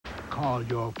call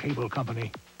your cable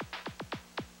company.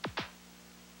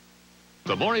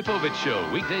 The Maury Povich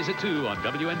Show, weekdays at 2 on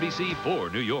WNBC 4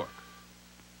 New York.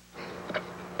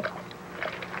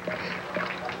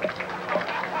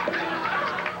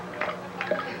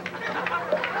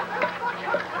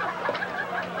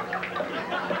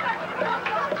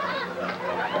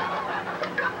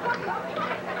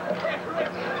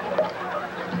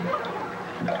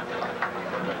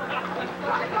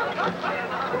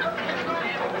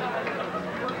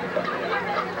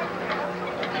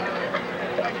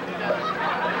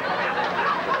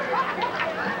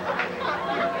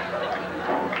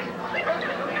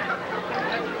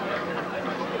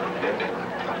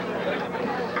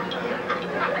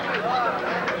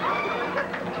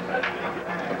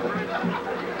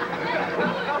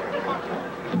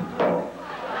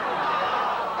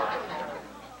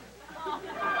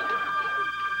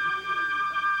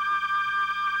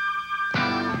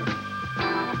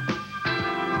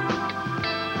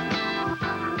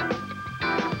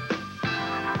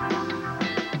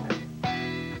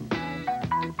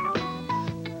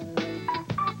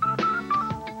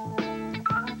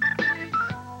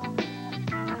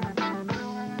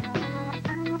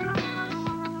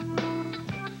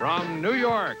 From New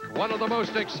York, one of the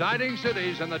most exciting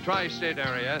cities in the tri-state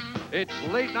area, it's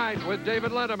Late Night with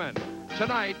David Letterman.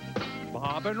 Tonight,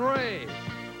 Bob and Ray.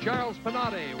 Charles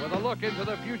Pinotti with a look into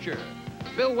the future.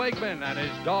 Bill Wegman and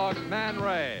his dog, Man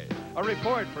Ray. A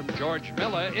report from George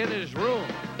Miller in his room.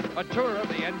 A tour of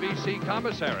the NBC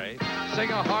commissary.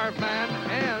 Sing-a-Harv Man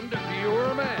and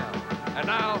viewer mail. And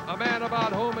now, a man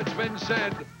about whom it's been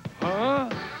said, huh?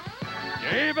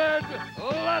 David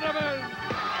Letterman!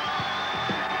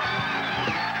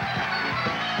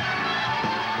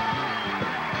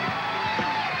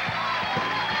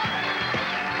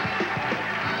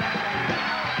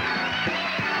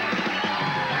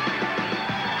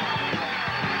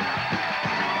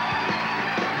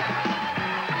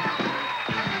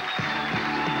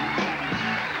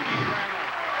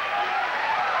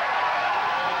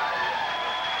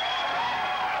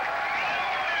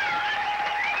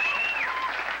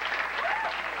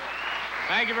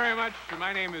 Thank you very much.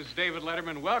 My name is David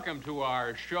Letterman. Welcome to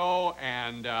our show.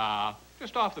 And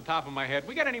just off the top of my head,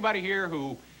 we got anybody here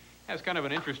who has kind of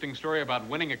an interesting story about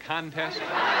winning a contest?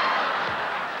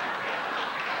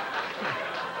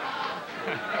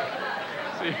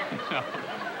 See, you know,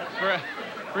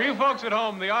 for you folks at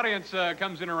home, the audience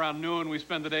comes in around noon. We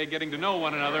spend the day getting to know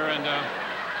one another, and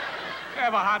we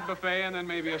have a hot buffet, and then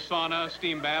maybe a sauna, a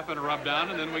steam bath, and a rub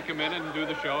down, and then we come in and do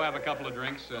the show, have a couple of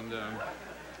drinks, and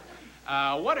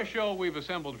what a show we've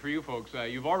assembled for you folks.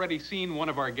 You've already seen one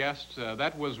of our guests.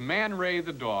 That was Man Ray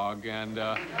the dog. And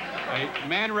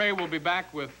Man Ray will be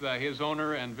back with his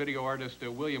owner and video artist,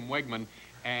 William Wegman.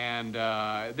 And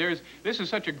this is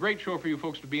such a great show for you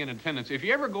folks to be in attendance. If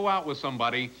you ever go out with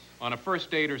somebody on a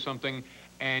first date or something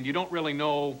and you don't really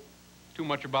know too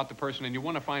much about the person and you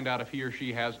want to find out if he or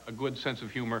she has a good sense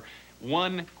of humor,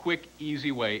 one quick,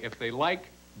 easy way. If they like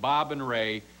Bob and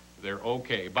Ray, they're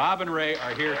okay. Bob and Ray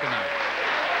are here tonight.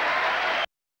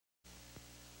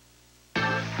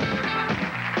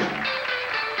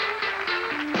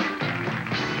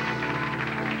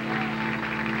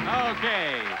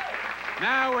 Okay,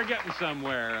 now we're getting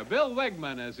somewhere. Bill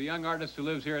Wegman is a young artist who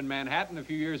lives here in Manhattan. A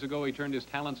few years ago, he turned his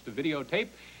talents to videotape,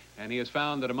 and he has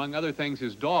found that, among other things,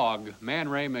 his dog, Man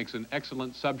Ray, makes an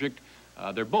excellent subject.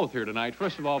 They're both here tonight.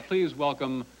 First of all, please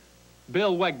welcome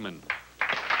Bill Wegman.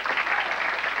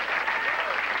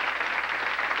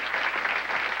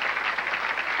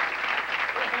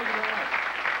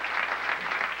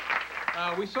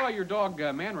 We saw your dog,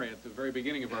 Man Ray, at the very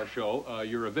beginning of our show.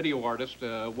 You're a video artist.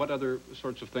 What other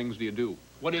sorts of things do you do?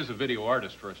 What is a video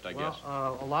artist, first, I guess?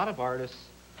 A lot of artists,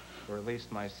 or at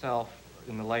least myself,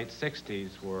 in the late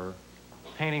 60s were...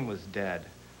 painting was dead,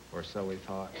 or so we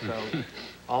thought. So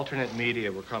alternate media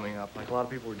were coming up. Like a lot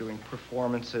of people were doing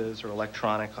performances or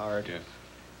electronic art. Yes.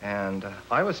 And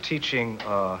I was teaching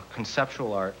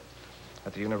conceptual art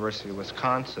at the University of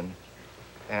Wisconsin.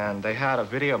 And they had a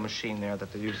video machine there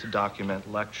that they used to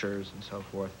document lectures and so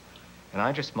forth. And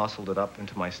I just muscled it up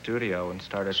into my studio and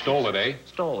started... Stole it, eh?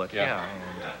 Stole it, yeah.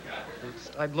 And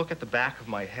I'd look at the back of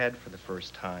my head for the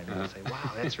first time and say,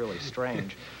 wow, that's really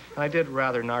strange. And I did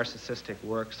rather narcissistic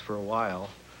works for a while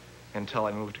until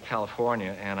I moved to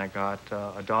California and I got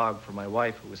a dog for my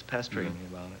wife who was pestering me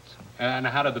about it. So. And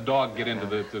how did the dog get into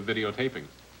the videotaping?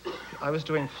 I was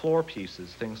doing floor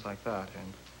pieces, things like that.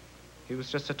 And he was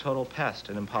just a total pest,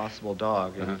 an impossible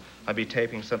dog. And I'd be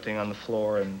taping something on the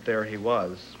floor, and there he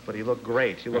was. But he looked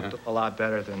great. He looked a lot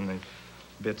better than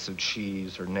the bits of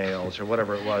cheese or nails or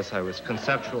whatever it was I was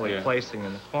conceptually placing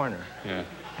in the corner. Yeah.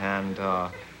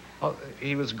 And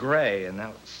he was gray, and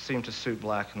that seemed to suit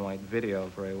black and white video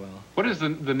very well. What is the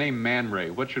name Man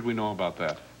Ray? What should we know about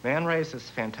that? Man Ray is this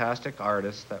fantastic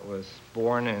artist that was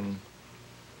born in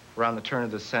around the turn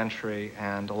of the century,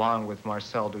 and along with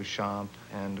Marcel Duchamp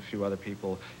and a few other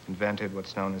people, invented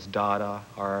what's known as Dada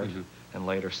art and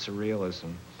later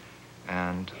Surrealism.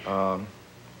 And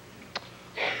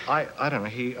I don't know,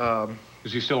 he...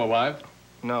 Is he still alive?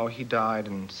 No, he died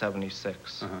in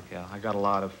 '76. Yeah, I got a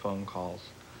lot of phone calls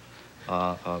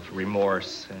of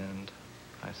remorse, and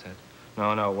I said,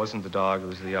 no, it wasn't the dog, it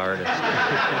was the artist.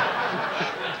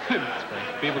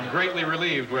 People greatly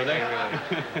relieved, were they?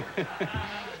 It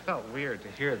felt weird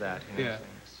to hear that. You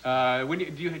know,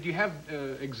 do you have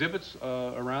exhibits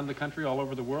around the country, all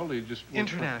over the world, or you just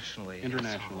internationally?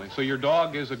 Internationally. So your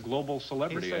dog is a global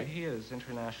celebrity. He is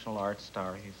international art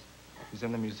star. He's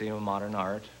in the Museum of Modern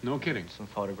Art. No kidding. Some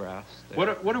photographs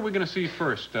there. What are we going to see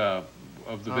first of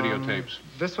the videotapes?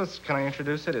 This was. Can I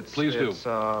introduce it? Please do.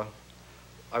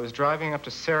 I was driving up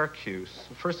to Syracuse.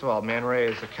 First of all, Man Ray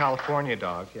is a California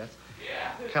dog. Yes.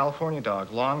 California dog,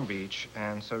 Long Beach,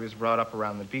 and so he was brought up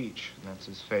around the beach, and that's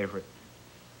his favorite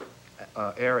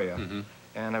area.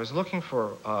 And I was looking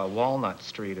for Walnut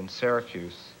Street in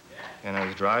Syracuse, and I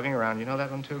was driving around. You know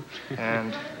that one too?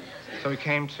 And so we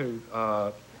came to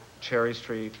Cherry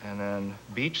Street and then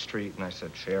Beach Street, and I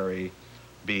said, Cherry,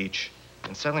 Beach,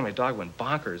 and suddenly my dog went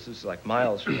bonkers. This is like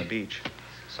miles from the beach.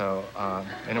 So,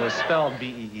 and it was spelled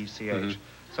B-E-E-C-H.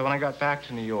 So when I got back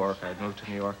to New York, I'd moved to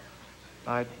New York,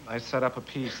 I set up a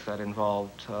piece that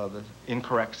involved the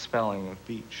incorrect spelling of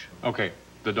beach. Okay,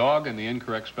 the dog and the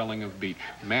incorrect spelling of beach.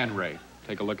 Man Ray.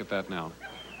 Take a look at that now.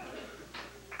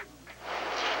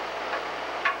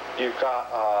 You've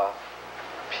got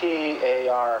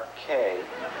P-A-R-K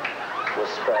was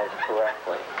spelled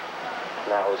correctly.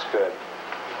 And that was good.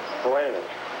 Wait a minute.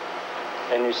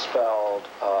 And you spelled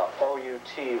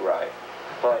O-U-T right.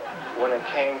 But when it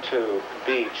came to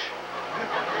beach,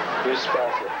 you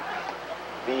spelled it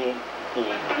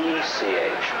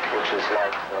B-E-E-C-H, which is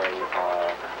like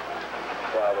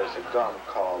there's a gum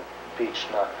called beech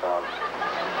nut gum.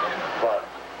 But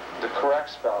the correct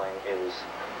spelling is,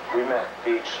 we meant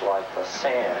beach like the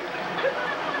sand.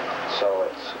 So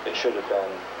it should have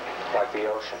been like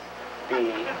the ocean.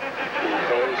 B-E-A-C-H.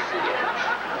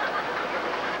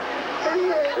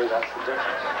 See, that's the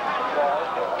difference. Well,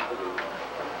 okay, I believe it.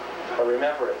 But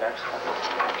remember it next time.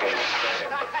 Okay.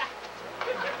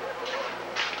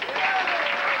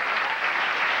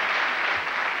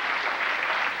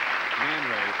 Man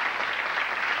Ray.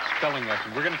 Spelling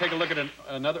lesson. We're going to take a look at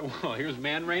another. Well, here's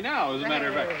Man Ray now, as a matter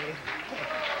of fact.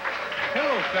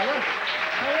 Hello, fella.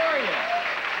 How are you?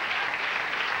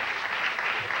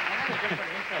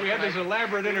 We had this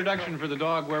elaborate introduction for the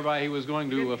dog whereby he was going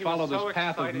to follow this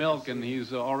path of milk, and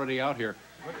he's already out here.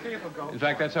 In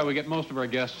fact, that's how we get most of our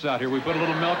guests out here. We put a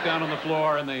little milk down on the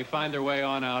floor, and they find their way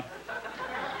on out.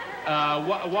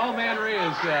 While Man Ray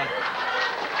is...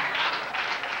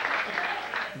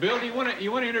 Bill, do you want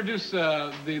to introduce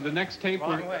the next tape?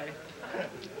 Wrong way.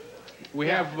 We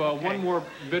have one more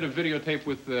bit of videotape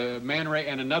with Man Ray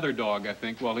and another dog, I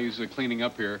think, while he's cleaning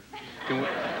up here.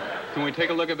 Can we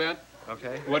take a look at that?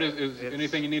 Okay. What is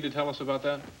anything you need to tell us about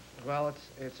that? Well,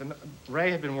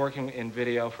 Ray had been working in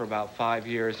video for about 5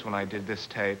 years when I did this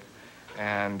tape,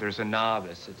 and there's a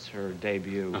novice. It's her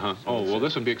debut. So oh, well,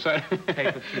 this would be exciting.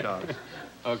 Tape with 2 dogs.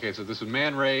 Okay, so this is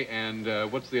Man Ray, and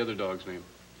what's the other dog's name?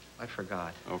 I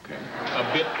forgot. Okay. A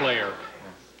bit player.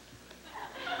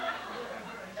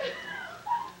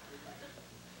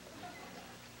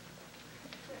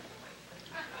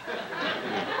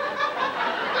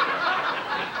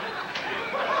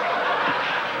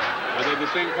 Are they the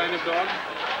same kind of dog?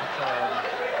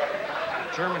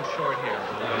 It's German short hair.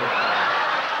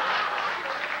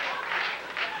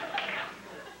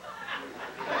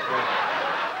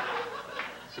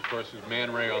 This, of course, is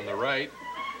Man Ray on the right.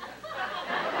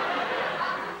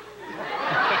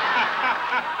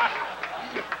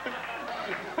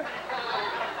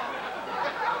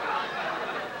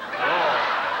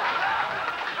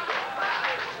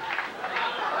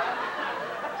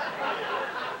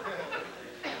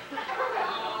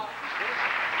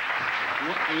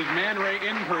 It was Man Ray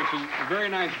in person. A very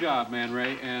nice job, Man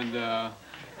Ray. And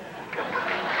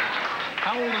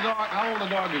how old a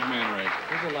dog is Man Ray?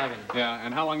 He's 11. Yeah,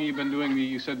 and how long have you been doing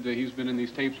you said that he's been in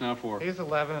these tapes now for? He's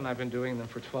 11, and I've been doing them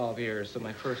for 12 years, so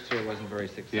my first year wasn't very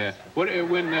successful. Yeah.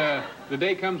 When the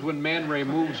day comes when Man Ray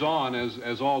moves on,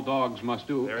 as all dogs must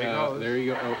do. There he goes. There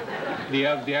you go. Do you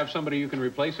have somebody you can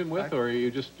replace him with, or are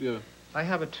you just... I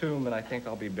have a tomb, and I think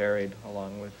I'll be buried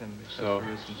along with him. So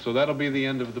that'll be the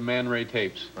end of the Man Ray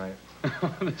tapes. Right.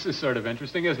 This is sort of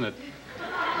interesting, isn't it?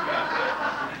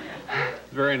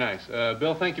 Very nice.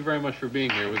 Bill, thank you very much for being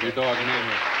here with your dog and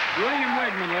animal. William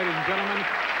Wegman, ladies and gentlemen,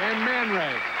 and Man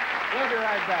Ray. We'll be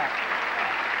right back.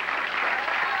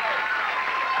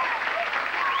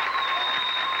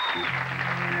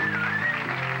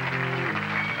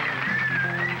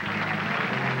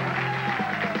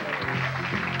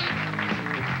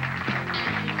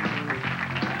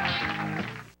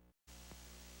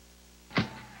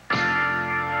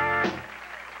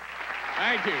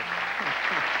 Thank you.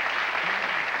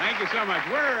 Thank you so much.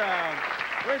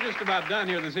 We're just about done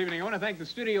here this evening. I want to thank the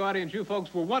studio audience. You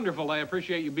folks were wonderful. I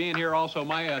appreciate you being here. Also,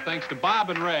 my thanks to Bob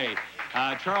and Ray,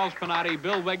 Charles Panatti,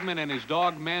 Bill Wegman, and his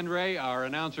dog, Man Ray, our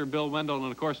announcer, Bill Wendell,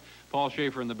 and, of course, Paul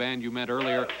Schaefer and the band you met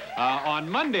earlier. On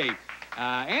Monday,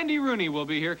 Andy Rooney will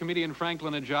be here, comedian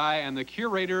Franklin Ajay, and the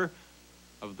curator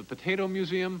of the Potato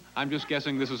Museum. I'm just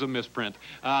guessing this is a misprint.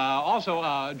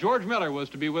 Also, George Miller was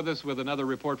to be with us with another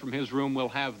report from his room. We'll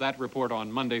have that report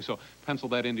on Monday, so pencil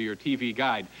that into your TV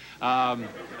guide.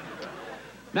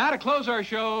 Now, to close our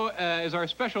show is our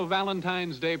special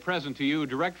Valentine's Day present to you,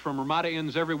 direct from Ramada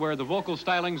Inns Everywhere, the vocal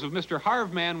stylings of Mr.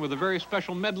 Harv Mann with a very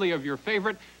special medley of your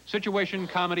favorite situation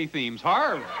comedy themes.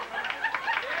 Harv!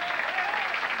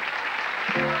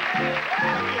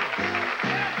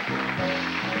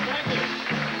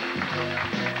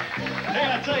 Hey,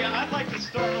 I tell you, I'd like to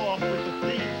start off with the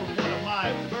theme from one of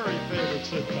my very favorite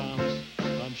sitcoms.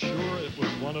 I'm sure it was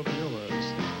one of yours.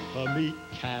 Meet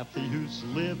Kathy, who's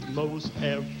lived most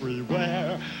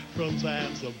everywhere, from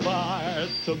Zanzibar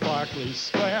to Berkeley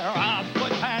Square.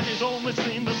 But Patty's only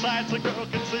seen the sights a girl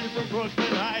can see from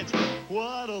Brooklyn Heights.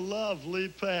 What a lovely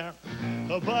pair.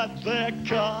 But they're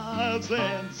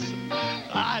cousins,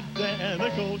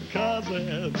 identical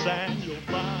cousins, and you'll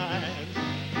find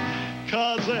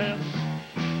cousins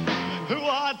who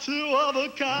are two of a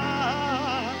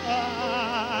kind.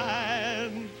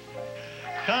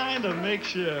 Kind of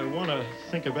makes you want to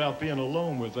think about being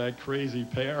alone with that crazy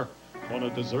pair on a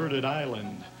deserted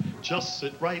island. Just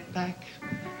sit right back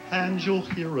and you'll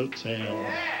hear a tale.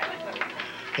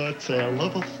 The tale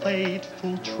of a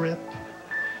fateful trip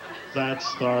that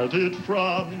started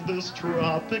from this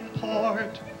tropic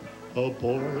port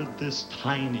aboard this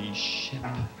tiny ship.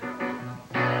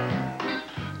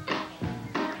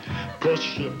 The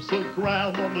ship's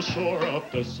aground on the shore of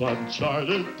this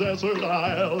uncharted desert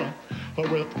isle,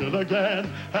 with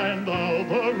Gilligan and all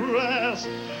the rest.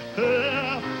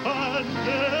 Unelegant.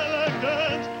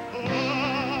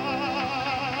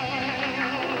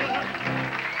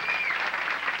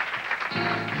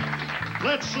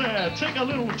 Let's take a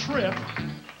little trip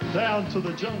down to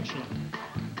the junction.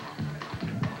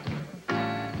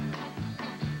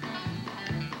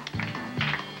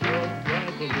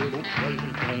 The little train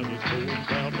and it's going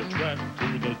down the track to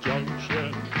the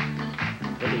junction.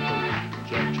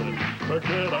 Junction.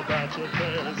 Forget about your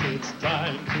cares, it's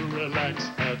time to relax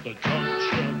at the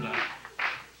junction.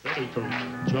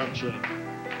 Junction.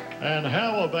 And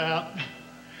how about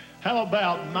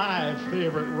my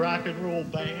favorite rock and roll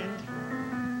band?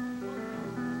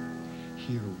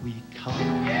 Here we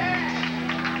come.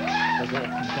 Yeah!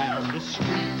 Walking down the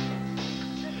street.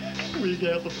 We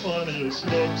get the funniest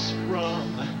looks from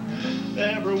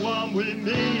everyone we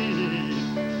meet.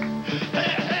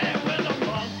 Hey, hey, we're the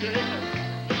monkey.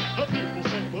 People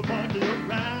say we're monkey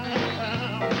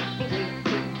around, but we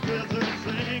can visit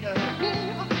singing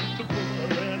to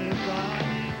put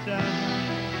anybody down.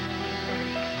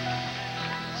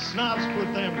 Snobs put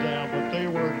them down, but they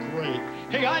were great.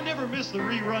 Hey, I never miss the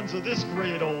reruns of this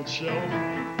great old show,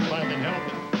 if I can help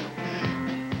it.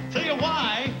 Tell you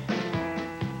why.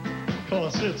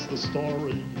 Cause it's the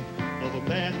story of a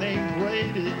man named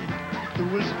Brady who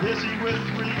was busy with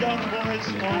 3 young boys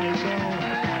on his own.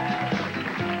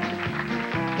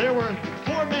 There were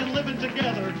 4 men living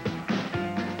together,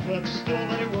 but still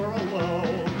they were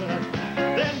alone.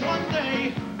 Then one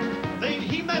day,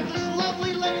 he met this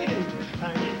lovely lady,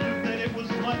 and he knew that it was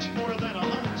much more than a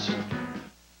hunch.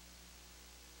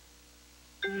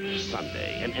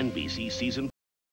 Sunday, an NBC season